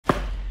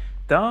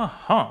the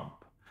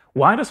hump.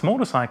 Why does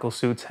motorcycle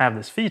suits have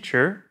this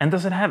feature, and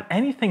does it have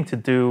anything to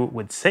do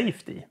with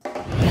safety?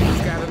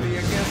 It's gotta be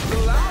against the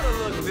law to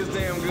look this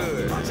damn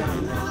good. Cause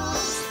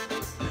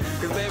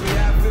baby,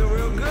 I feel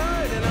real good,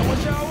 and I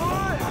want y'all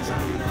want.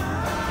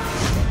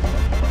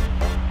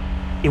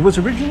 It was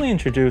originally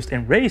introduced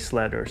in race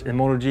leathers in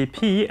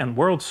MotoGP and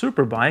World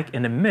Superbike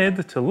in the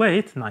mid to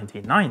late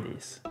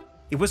 1990s.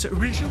 It was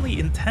originally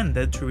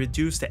intended to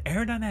reduce the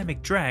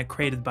aerodynamic drag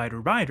created by the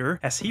rider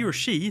as he or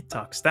she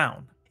tucks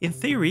down. In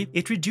theory,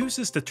 it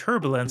reduces the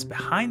turbulence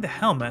behind the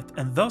helmet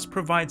and thus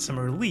provides some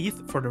relief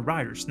for the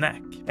rider's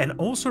neck, and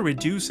also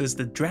reduces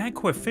the drag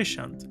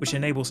coefficient, which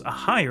enables a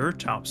higher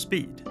top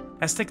speed.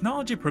 As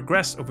technology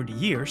progressed over the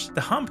years,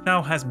 the hump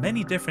now has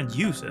many different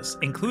uses,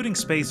 including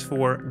space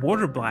for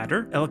water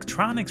bladder,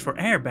 electronics for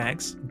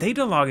airbags,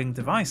 data logging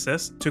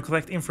devices to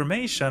collect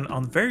information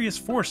on various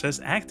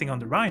forces acting on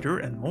the rider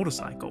and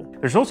motorcycle.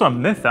 There's also a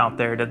myth out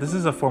there that this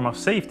is a form of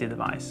safety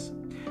device.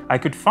 I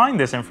could find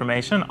this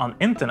information on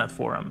internet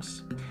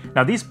forums.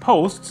 Now, these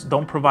posts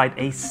don't provide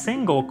a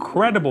single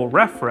credible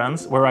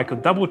reference where I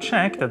could double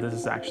check that this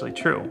is actually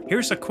true.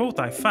 Here's a quote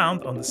I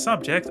found on the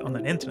subject on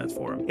an internet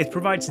forum. It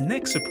provides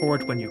neck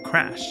support when you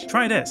crash.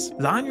 Try this.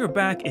 Lie on your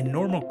back in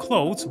normal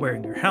clothes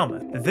wearing your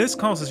helmet. This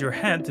causes your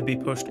head to be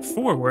pushed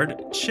forward,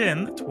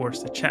 chin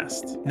towards the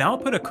chest. Now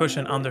put a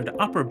cushion under the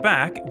upper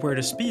back where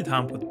the speed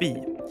hump would be.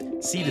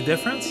 See the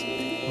difference?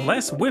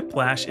 Less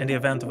whiplash in the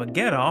event of a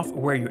get-off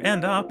where you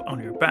end up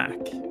on your back.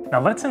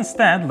 Now let's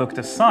instead look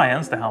to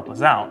science to help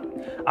us out.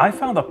 I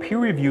found a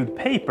peer-reviewed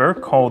paper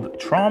called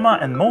Trauma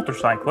and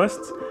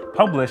Motorcyclists,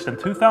 published in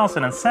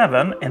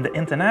 2007 in the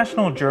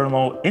international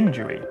journal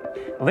Injury.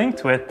 Link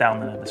to it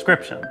down in the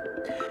description.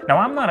 Now,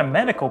 I'm not a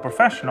medical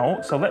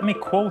professional, so let me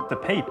quote the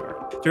paper.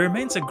 There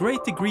remains a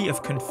great degree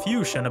of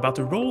confusion about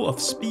the role of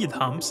speed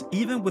humps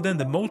even within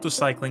the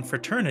motorcycling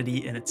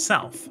fraternity in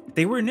itself.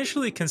 They were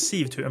initially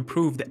conceived to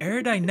improve the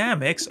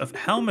aerodynamics of a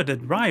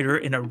helmeted rider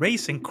in a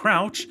racing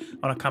crouch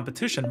on a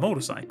competition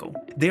motorcycle.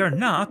 They are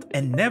not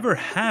and never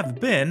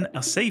have been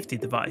a safety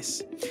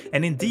device,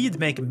 and indeed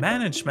make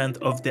management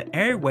of the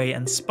airway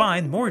and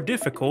spine more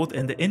difficult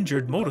in the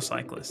injured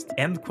motorcyclist.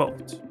 End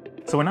quote.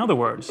 So in other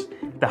words,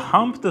 the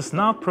hump does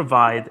not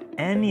provide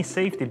any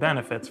safety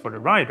benefits for the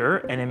rider,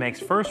 and it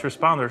makes first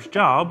responders'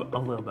 job a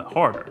little bit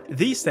harder.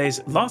 These days,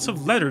 lots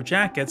of leather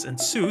jackets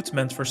and suits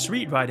meant for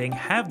street riding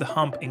have the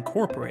hump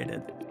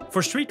incorporated.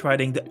 For street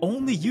riding, the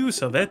only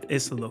use of it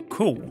is to look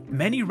cool.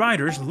 Many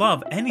riders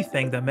love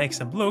anything that makes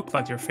them look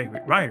like their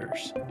favorite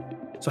riders.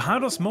 So how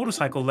does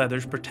motorcycle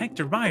leathers protect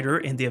the rider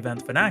in the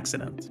event of an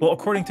accident? Well,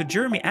 according to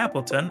Jeremy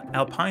Appleton,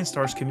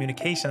 Alpinestar's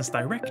communications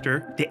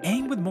director, the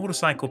aim with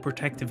motorcycle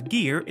protective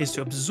gear is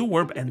to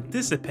absorb and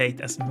dissipate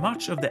as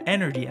much of the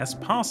energy as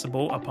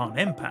possible upon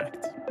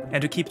impact,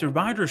 and to keep the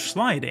rider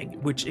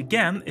sliding, which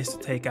again is to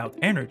take out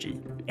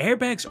energy.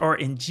 Airbags are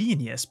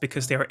ingenious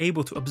because they are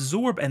able to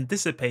absorb and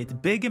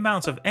dissipate big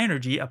amounts of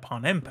energy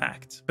upon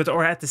impact, but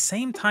are at the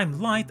same time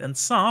light and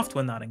soft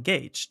when not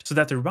engaged, so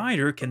that the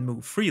rider can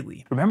move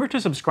freely. Remember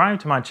to subscribe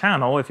to my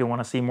channel if you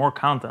want to see more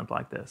content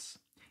like this.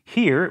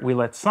 Here, we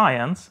let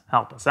science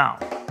help us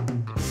out.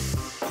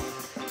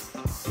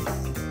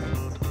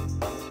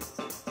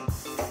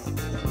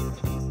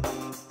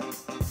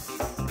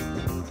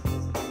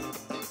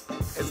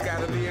 It's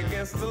gotta be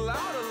against the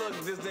law.